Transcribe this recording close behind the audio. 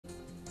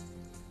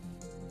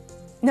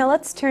Now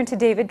let's turn to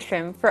David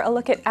Trim for a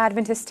look at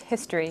Adventist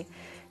history.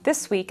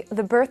 This week,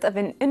 the birth of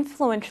an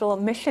influential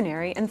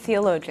missionary and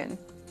theologian.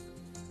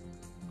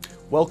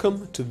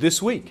 Welcome to This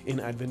Week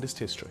in Adventist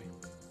History.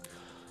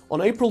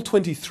 On April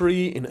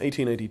 23 in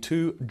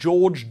 1882,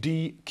 George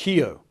D.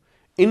 Keogh,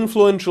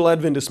 influential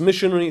Adventist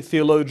missionary,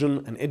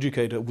 theologian and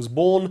educator, was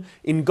born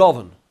in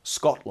Govan,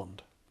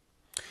 Scotland.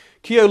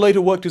 Keogh later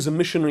worked as a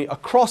missionary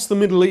across the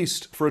Middle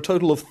East for a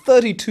total of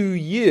 32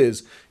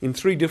 years in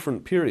 3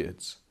 different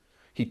periods.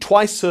 He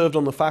twice served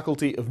on the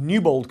faculty of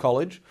Newbold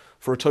College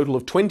for a total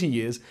of 20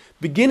 years,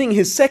 beginning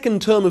his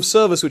second term of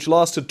service, which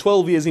lasted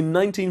 12 years, in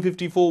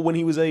 1954 when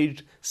he was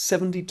aged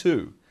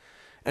 72.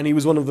 And he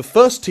was one of the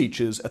first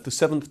teachers at the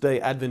Seventh-day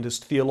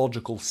Adventist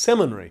Theological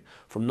Seminary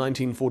from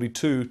 1942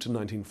 to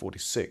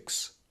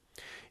 1946.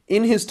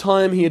 In his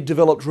time, he had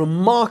developed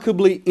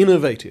remarkably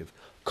innovative,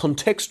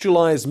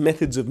 contextualized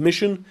methods of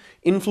mission,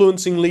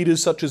 influencing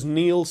leaders such as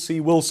Neil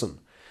C. Wilson,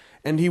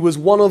 and he was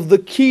one of the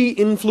key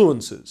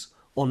influences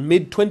on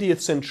mid-20th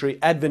century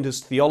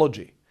Adventist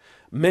theology,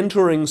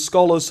 mentoring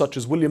scholars such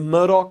as William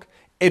Murdoch,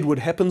 Edward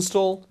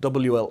Heppenstall,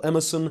 W. L.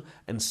 Emerson,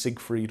 and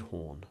Siegfried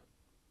Horn.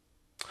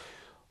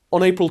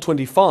 On April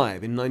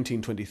 25 in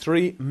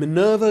 1923,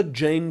 Minerva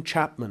Jane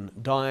Chapman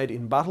died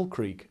in Battle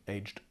Creek,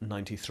 aged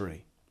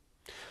 93.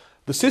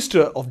 The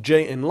sister of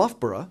J. N.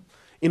 Loughborough,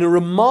 in a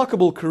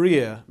remarkable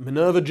career,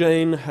 Minerva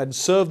Jane had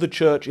served the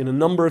church in a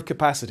number of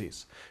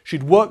capacities.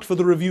 She'd worked for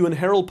the Review and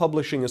Herald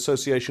Publishing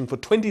Association for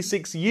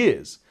 26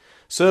 years,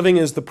 serving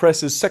as the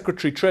press's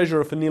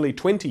secretary-treasurer for nearly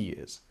 20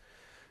 years.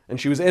 And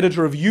she was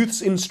editor of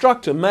Youth's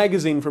Instructor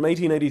magazine from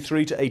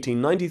 1883 to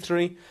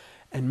 1893,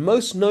 and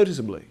most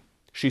noticeably,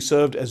 she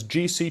served as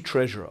GC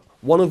Treasurer,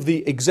 one of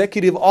the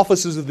executive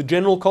officers of the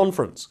General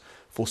Conference,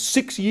 for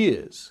 6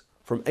 years,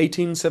 from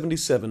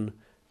 1877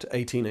 to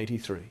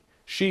 1883.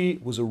 She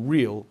was a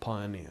real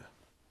pioneer.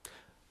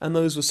 And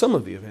those were some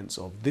of the events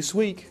of This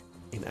Week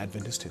in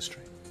Adventist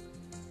History.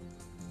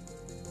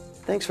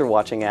 Thanks for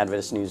watching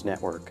Adventist News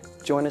Network.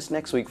 Join us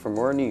next week for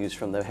more news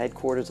from the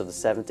headquarters of the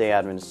Seventh-day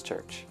Adventist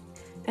Church.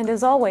 And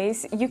as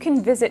always, you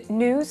can visit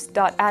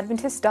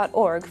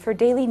news.adventist.org for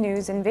daily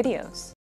news and videos.